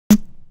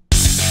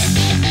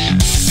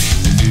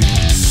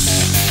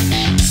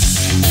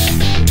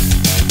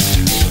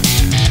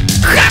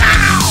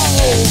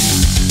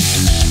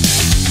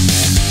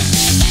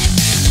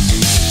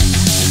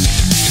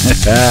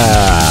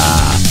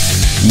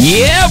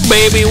Yeah,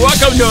 baby.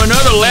 Welcome to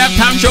another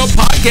LaughTimeShow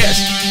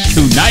podcast.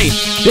 Tonight,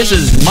 this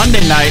is Monday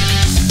night.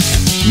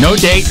 No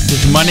date,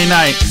 this is Monday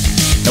night.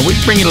 And we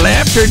bring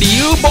laughter to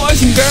you,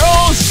 boys and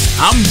girls.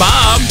 I'm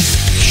Bob.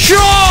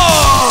 Sean!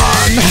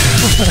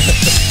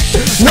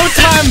 No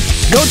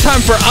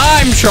time for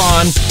I'm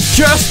Sean.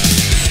 Just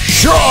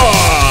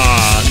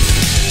Sean!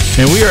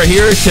 And we are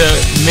here to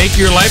make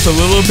your life a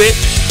little bit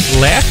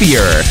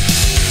laughier.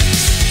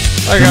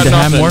 I got to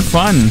nothing. have more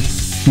fun.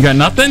 You got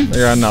nothing? I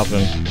got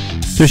nothing.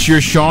 Just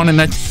you're Sean and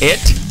that's it?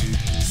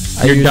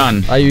 You're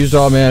done. I used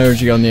all my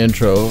energy on the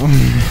intro.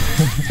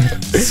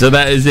 So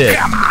that is it.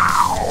 Come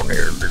on.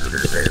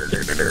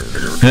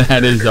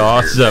 That is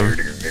awesome.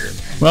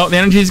 Well, the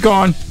energy's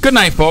gone. Good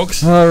night,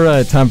 folks. All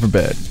right, time for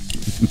bed.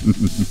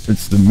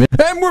 It's the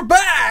and we're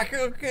back.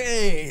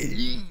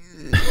 Okay.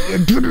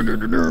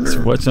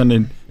 So what's on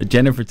the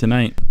agenda for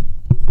tonight?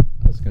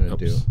 I was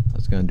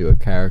gonna do a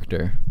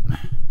character.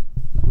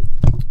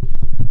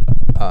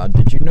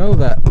 Did you know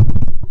that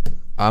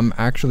I'm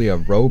actually a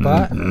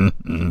robot? I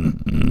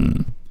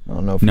don't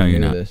know if you knew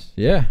not. this.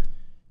 Yeah.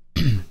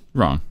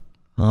 Wrong.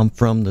 I'm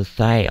from the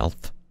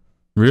South.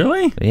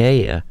 Really?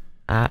 Yeah,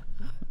 I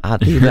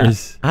do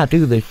that. I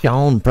do the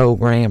Sean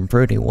program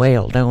pretty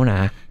well, don't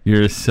I?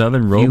 You're a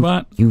Southern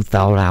robot? You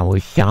thought I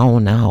was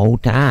Sean the whole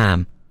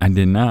time. I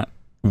did not.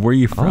 Where are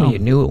you from? Oh, you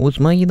knew it was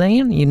me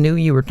then? You knew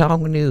you were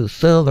talking to a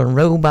Southern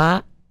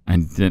robot? I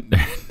didn't.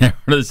 Never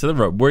heard of Southern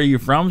robot. Where are you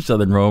from,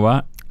 Southern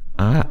robot?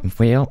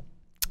 Well,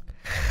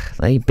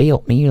 they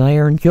built me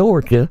there in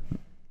Georgia.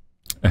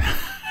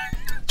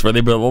 That's where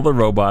they built all the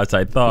robots,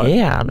 I thought.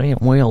 Yeah,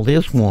 well,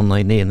 this one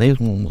they did. This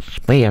one was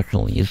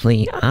special. You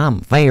see,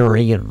 I'm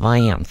very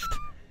advanced.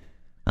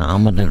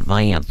 I'm an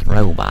advanced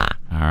robot.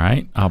 All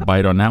right, I'll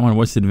bite on that one.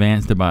 What's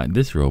advanced about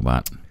this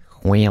robot?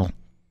 Well,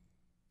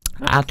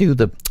 I do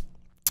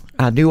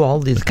all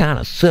this kind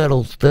of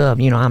subtle stuff.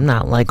 You know, I'm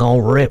not like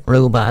all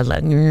robots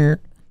like,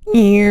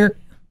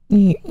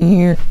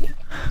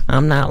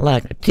 I'm not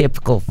like a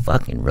typical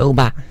fucking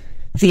robot.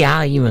 See,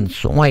 I even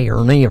swear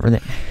and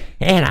everything.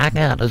 And I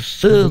got a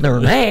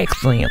Southern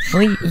accent.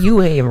 See, you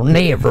have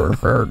never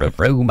heard a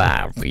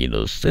robot with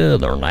a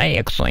Southern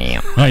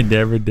accent. I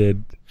never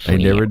did. I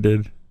never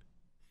did.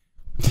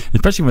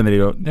 Especially when they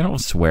don't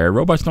swear.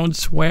 Robots don't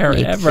swear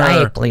ever.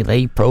 Exactly.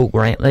 They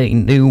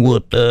knew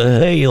what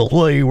the hell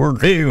they were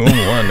doing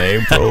when they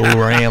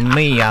programmed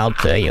me, I'll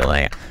tell you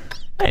that.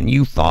 And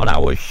you thought I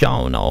was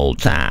Sean the whole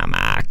time.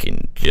 I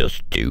can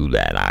just do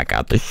that. I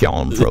got the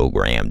Sean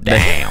program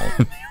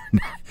down.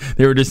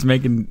 They were just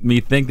making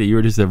me think that you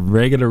were just a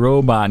regular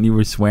robot and you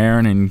were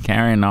swearing and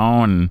carrying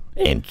on.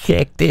 And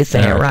check this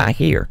out right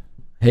here.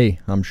 Hey,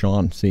 I'm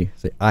Sean. See,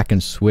 I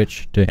can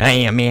switch to. I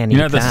am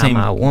anytime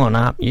I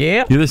want.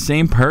 Yeah. You're the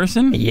same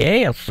person?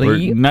 Yeah,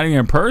 see. Or not even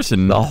a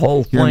person. The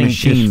whole You're thing a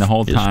machine the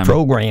whole time.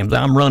 Programs.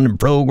 I'm running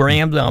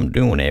programs. I'm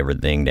doing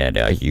everything that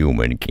a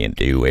human can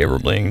do.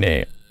 Everything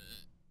that.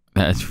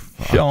 That's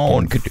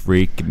Sean could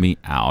freak me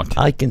out.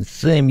 I can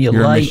simulate.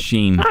 You're a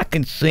machine. I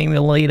can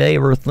simulate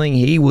everything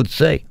he would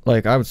say.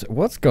 Like I would say,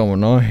 what's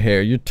going on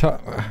here?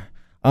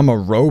 I'm a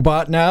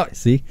robot now.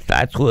 See,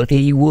 that's what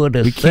he would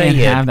have said. We can't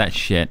have that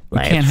shit. We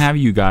can't have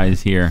you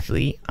guys here.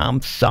 See,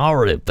 I'm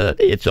sorry, but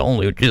it's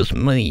only just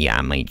me.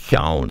 I mean,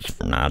 Sean's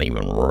not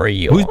even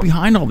real. Who's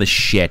behind all this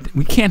shit?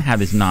 We can't have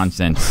this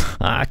nonsense.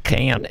 I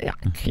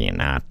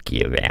cannot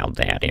give out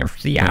that info.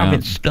 See, I've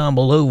been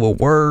stumbled over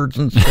words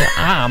and stuff.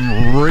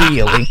 I'm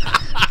really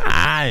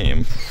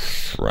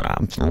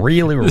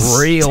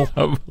real.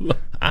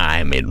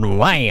 I'm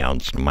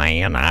advanced,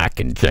 man. I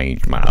can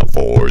change my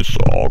voice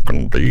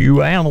talking to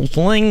you.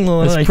 Anything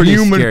that a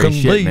human can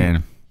shit, be.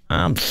 Man.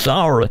 I'm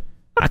sorry.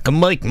 I can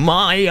make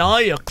my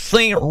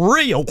accent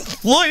real.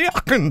 I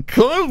can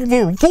change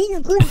my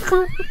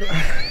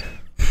voice.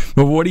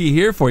 But what are you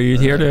here for?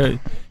 You're here to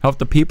help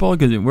the people?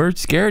 Because we're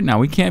scared now.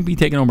 We can't be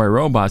taken over by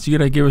robots. You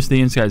got to give us the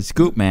inside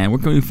scoop, man. Where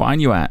can we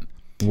find you at?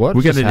 What?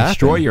 We got to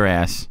destroy your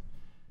ass.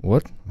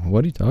 What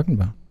are you talking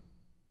about?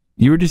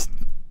 You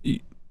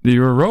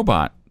were a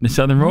robot, the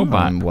Southern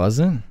robot. I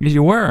wasn't. Yes,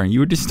 you were. You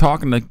were just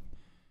talking like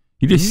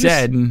you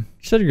said. You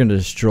said you're gonna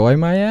destroy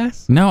my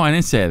ass. No, I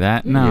didn't say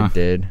that. No, you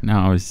did. No,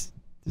 I was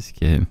just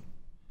kidding.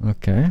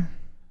 Okay.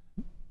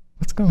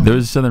 What's going on? There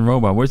was a Southern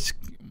robot. What's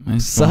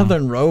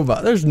Southern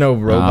robot? There's no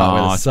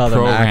robot with a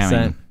Southern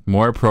accent.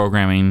 More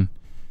programming,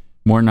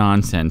 more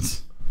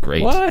nonsense.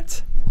 Great.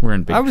 What? We're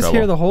in big trouble. I was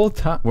here the whole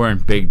time. We're in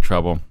big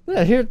trouble.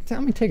 Yeah, here,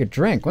 tell me, take a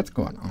drink. What's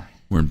going on?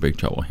 We're in big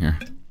trouble here.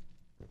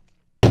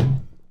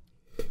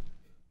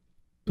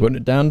 Putting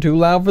it down too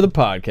loud for the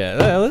podcast.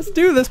 Let's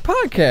do this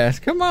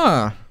podcast. Come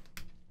on.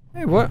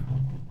 Hey, what?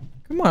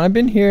 Come on, I've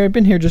been here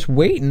just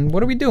waiting.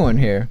 What are we doing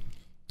here?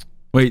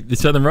 Wait, the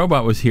Southern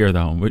robot was here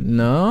though.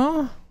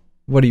 No?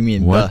 What do you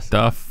mean? What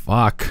the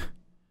fuck?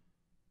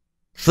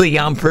 See,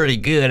 I'm pretty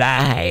good.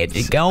 I had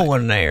you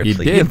going there. You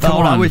See, did. You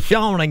thought I was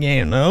Sean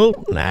again. No,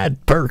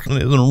 that person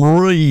isn't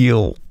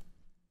real.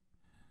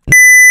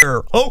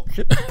 Oh,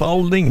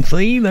 Paulding,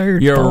 see there.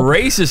 You're a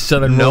racist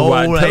Southern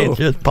robot, No, too. that's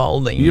just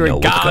Paulding. You're you know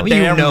a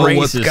goddamn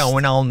what's racist.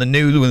 going on in the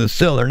news with the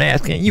Southern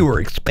accent. You were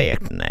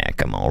expecting that.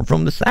 Come on,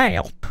 from the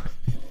South.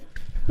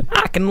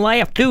 I can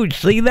laugh too. You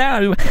see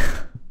that?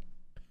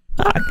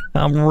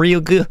 I'm real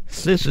good.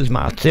 This is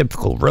my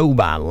typical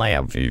robot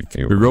laugh.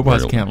 The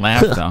robots can't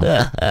laugh, though.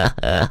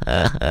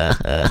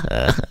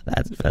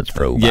 That's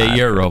robot. Yeah,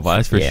 you're a robot,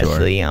 that's for sure.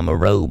 See, I'm a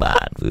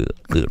robot.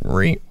 Good.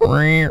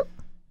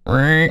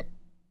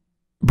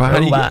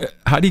 But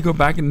how do you go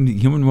back into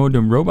human mode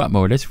to robot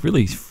mode? That's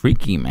really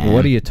freaky, man.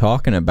 What are you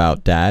talking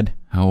about, Dad?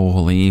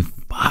 Holy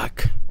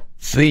fuck.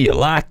 See, you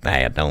like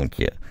that, don't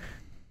you?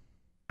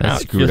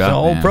 That's It's screwed just up, the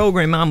whole man.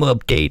 program. I'm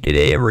updated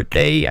every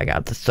day. I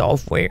got the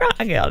software.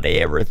 I got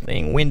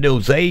everything.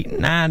 Windows 8,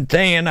 9,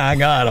 10. I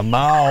got them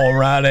all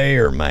right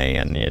there,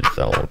 man. They're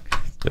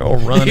all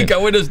running. You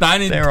got Windows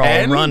 9 and 10? They're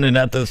all running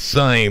at the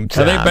same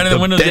time. Are they better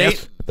than Windows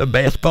 8? The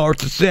best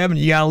parts of 7,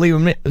 you gotta leave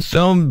them in.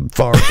 Some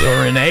parts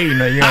are in 8.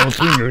 Now,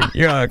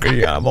 you know,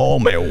 I've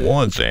only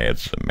once.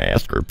 That's a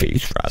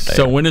masterpiece right there.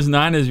 So Windows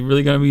 9 is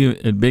really going to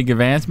be a big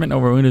advancement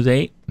over Windows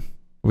 8?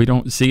 We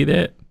don't see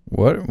that?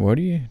 What are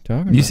you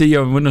talking about? You said you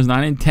have Windows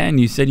 9 and 10.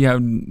 You said you have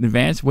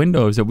advanced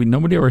Windows.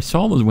 Nobody ever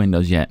saw those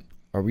windows yet.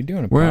 Are we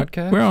doing a We're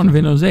podcast? on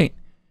Windows 8.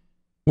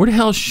 Where the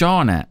hell's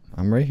Sean at?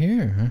 I'm right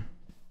here. Huh?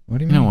 What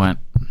do you You know mean? what?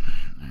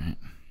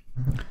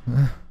 All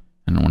right.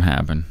 I don't know what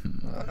happened.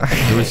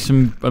 There was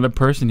some other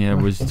person here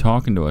that was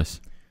talking to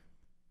us.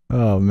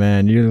 Oh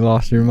man, you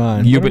lost your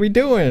mind. What are we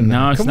doing?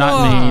 No, it's Come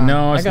not me. on.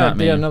 No, it's I gotta not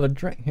get me. another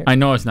drink here. I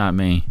know it's not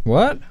me.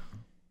 What?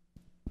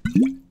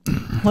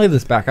 Play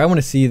this back. I want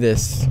to see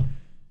this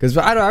because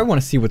I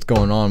want to see what's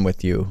going on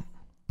with you.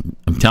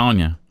 I'm telling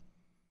you.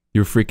 You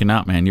were freaking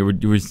out, man. You were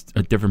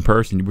a different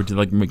person. You were just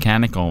like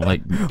mechanical,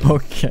 like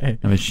Okay.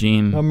 a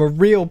machine. I'm a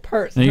real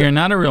person. No, you're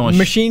not a real machine.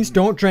 Machines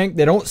don't drink.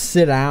 They don't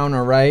sit down.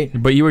 All right.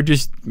 But you were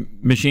just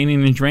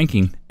machining and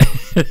drinking.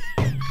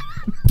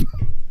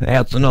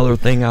 That's another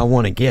thing I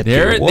want to get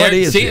There, to. What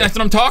is see, it? that's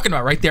what I'm talking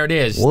about. Right there it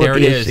is. What there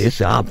it is is.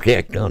 this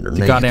object underneath?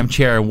 The goddamn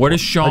chair. What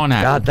is Sean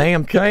at?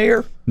 Goddamn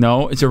chair?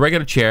 No, it's a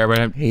regular chair,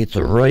 but It's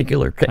a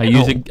regular chair.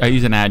 I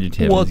use an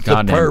adjective. What's It's a the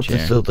goddamn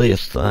purpose chair. of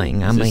this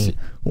thing? I It's mean, just-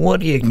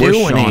 what are you Where's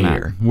doing Sean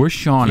here? at? Where's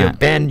Sean You at?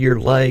 bend your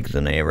legs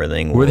and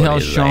everything. Where the What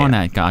hell's is Sean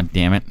that? at? God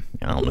damn it,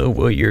 I don't know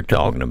what you're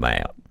talking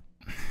about.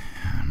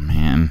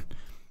 man!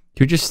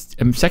 You're just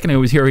a second ago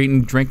he was here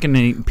eating, drinking,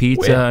 and eating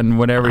pizza Well, and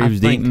whatever he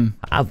was eating.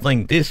 I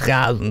think this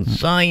guy's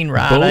insane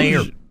right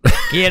Bullshit. there.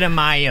 Get him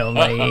out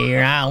of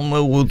here. I don't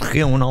know what's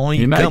going on. You're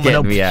You're not coming getting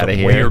up me with outta some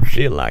here. weird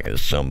shit like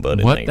it's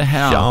somebody What named the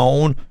hell?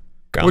 Sean.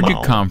 Where'd you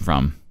on. come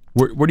from?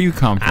 Where do you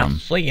come I from?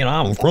 see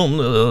I'm from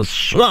the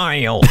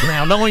South.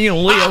 Now, don't you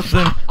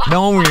listen?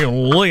 Don't you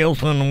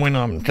listen when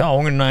I'm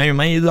talking to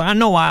me? I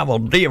know I have a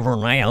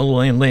different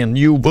accent than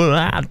you,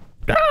 but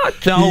I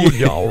told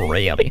you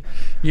already.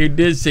 You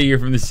did say you're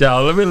from the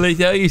South. Let me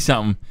tell you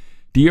something.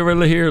 Do you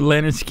ever hear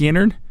Leonard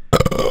Skinner?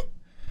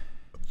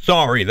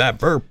 Sorry, that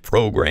burp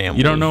program.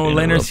 You don't know was who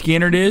Leonard interrupted.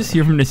 Skinner is?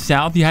 You're from the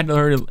South. You had to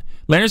hear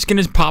Leonard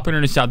Skinner's popular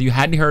in the South. You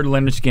had to hear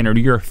Leonard Skinner.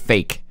 You're a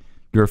fake.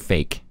 You're a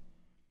fake.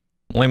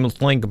 Let me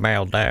think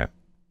about that.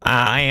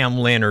 I am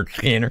Leonard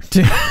Skinner.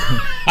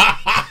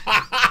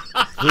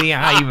 See,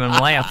 I even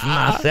laughed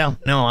at myself.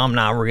 No, I'm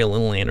not really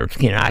Leonard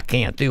Skinner. I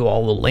can't do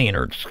all the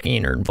Leonard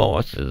Skinner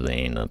voices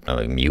and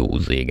the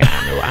music.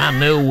 I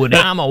know what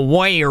I'm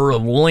aware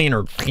of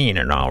Leonard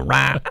Skinner, all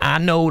right? I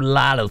know a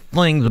lot of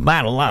things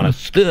about a lot of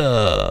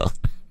stuff.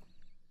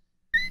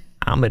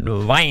 I'm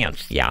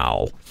advanced,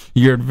 y'all.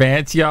 You're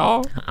advanced,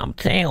 y'all? I'm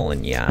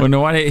telling ya. Well, no,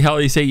 why the hell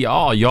do you say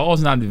y'all?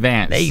 Y'all's not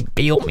advanced. They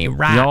built me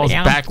right Y'all's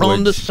down backwards.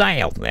 from the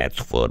South.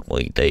 That's what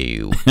we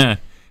do. How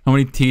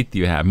many teeth do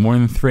you have? More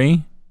than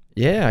 3?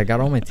 Yeah, I got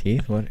all my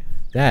teeth. What,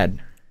 Dad?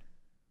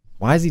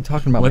 Why is he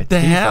talking about What my the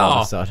teeth all hell?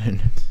 of a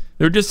sudden?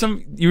 They're just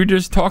some. You were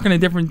just talking a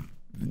different.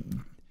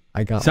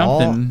 I got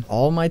Something.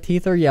 all my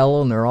teeth are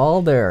yellow and they're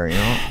all there. You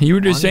know. You were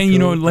just 1, saying, 2, you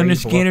know, 3, Leonard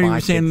 4, Skinner. You were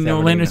 5, saying, 6, you know,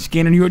 7, Leonard 8.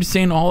 Skinner. You were just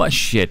saying all that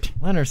shit.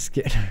 Leonard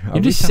Skinner.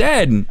 You just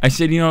said. I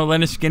said, you know,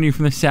 Leonard Skinner. You're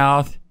from the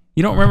South.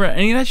 You don't remember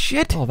any of that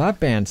shit? Oh, that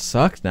band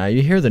sucks now.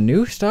 You hear the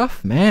new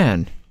stuff?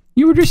 Man.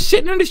 You were just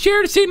sitting in the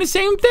chair saying the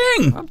same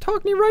thing. I'm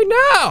talking to you right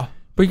now.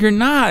 But you're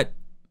not.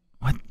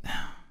 What?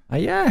 I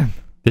am.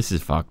 This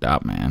is fucked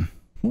up, man.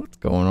 What's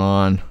going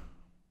on?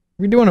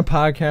 We doing a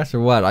podcast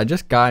or what? I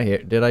just got here.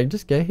 Did I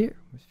just get here?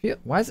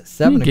 Why is it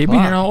 7 You've been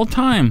o'clock? here the whole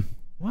time.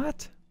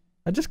 What?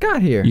 I just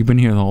got here. You've been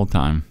here the whole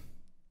time.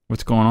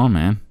 What's going on,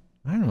 man?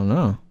 I don't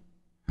know.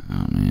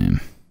 Oh,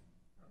 man.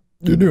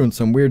 You're doing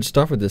some weird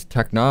stuff with this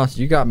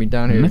technology. You got me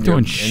down here. I'm not in your-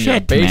 doing in your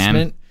shit, basement.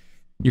 man.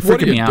 You're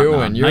What are freaking you me out doing?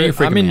 now. Now you're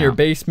freaking I'm in me your out.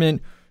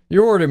 basement.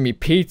 You're ordering me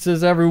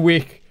pizzas every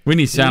week. We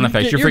need sound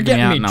effects. You're freaking me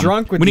getting out me now.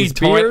 drunk with we these need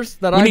Twilight- beers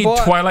that we I need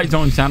bought. Twilight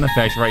Zone sound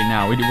effects right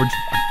now.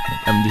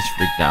 I'm just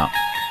freaked out.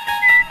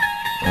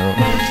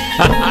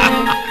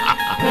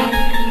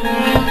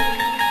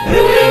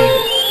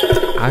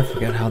 I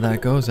forget how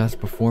that goes. That's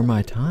before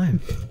my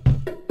time.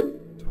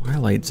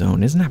 Twilight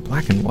Zone. Isn't that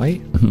black and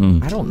white?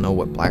 I don't know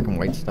what black and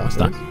white stuff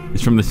is.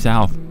 It's from the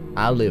South.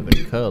 I live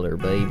in color,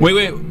 baby.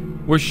 Wait.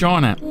 Where's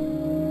Sean at?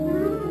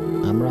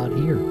 I'm right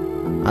here.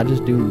 I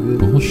just do a good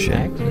Bullshit.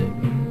 accent.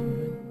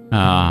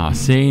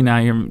 See, now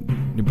you're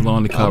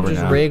blowing the cover I'm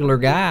just now. a regular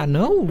guy.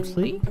 No,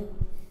 see?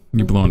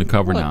 You're blowing the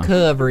cover What now.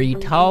 cover are you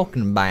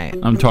talking about?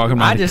 I'm talking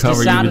about I the just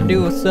cover. decided to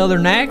do a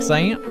southern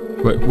accent.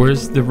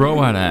 Where's the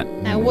robot at?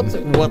 Now, what The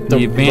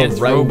the advanced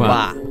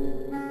robot.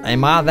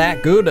 Am I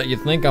that good that you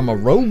think I'm a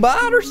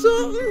robot or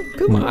something?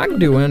 Come on, I can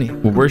do any.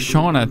 Well, where's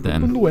Sean at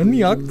then? Do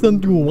any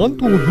accent you want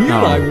to hear.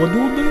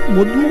 Oh.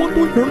 What do you want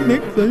to hear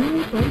next?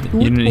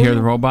 You didn't hear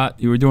the robot?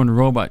 You were doing the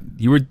robot.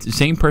 You were the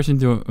same person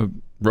doing a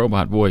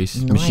robot voice.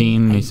 No,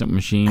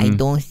 Machine. I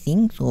don't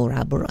think so,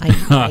 Robert.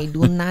 I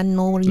do not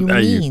know what you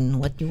mean.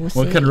 What you say?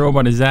 What kind of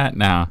robot is that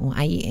now? Oh,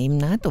 I am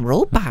not a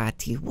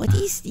robot. What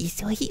is this?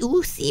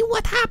 You see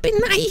what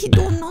happened? I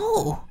don't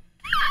know.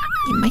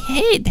 In my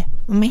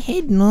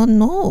head,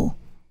 no.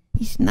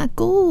 It's not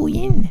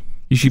going.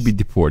 You should be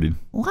deported.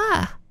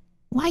 Why?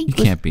 Why? You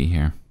can't be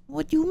here.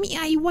 What do you mean?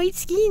 I white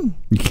skin.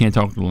 You can't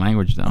talk the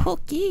language though.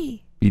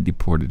 Okay. Be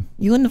deported.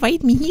 You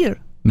invite me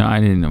here. No, I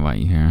didn't invite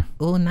you here.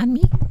 Oh, not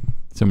me.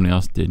 Somebody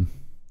else did.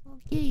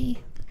 Okay.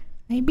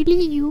 I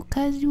believe you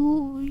because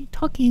you're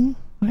talking,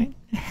 right?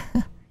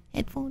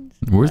 Headphones.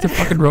 Where's the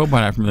fucking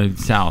robot at from the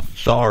south?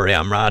 Sorry,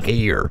 I'm right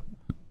here.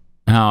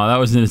 Oh, that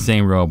was in the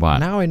same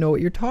robot. Now I know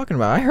what you're talking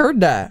about. I heard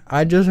that.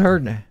 I just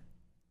heard that.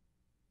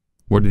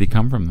 Where did he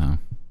come from though?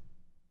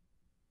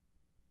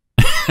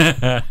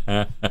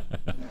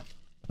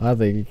 I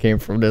think it came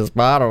from this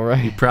bottle,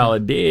 He right? probably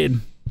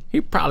did.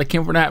 He probably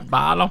came from that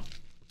bottle.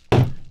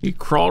 He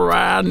crawled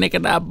around,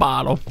 nicking that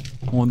bottle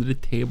onto the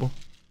table.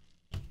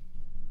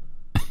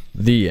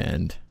 The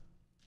end.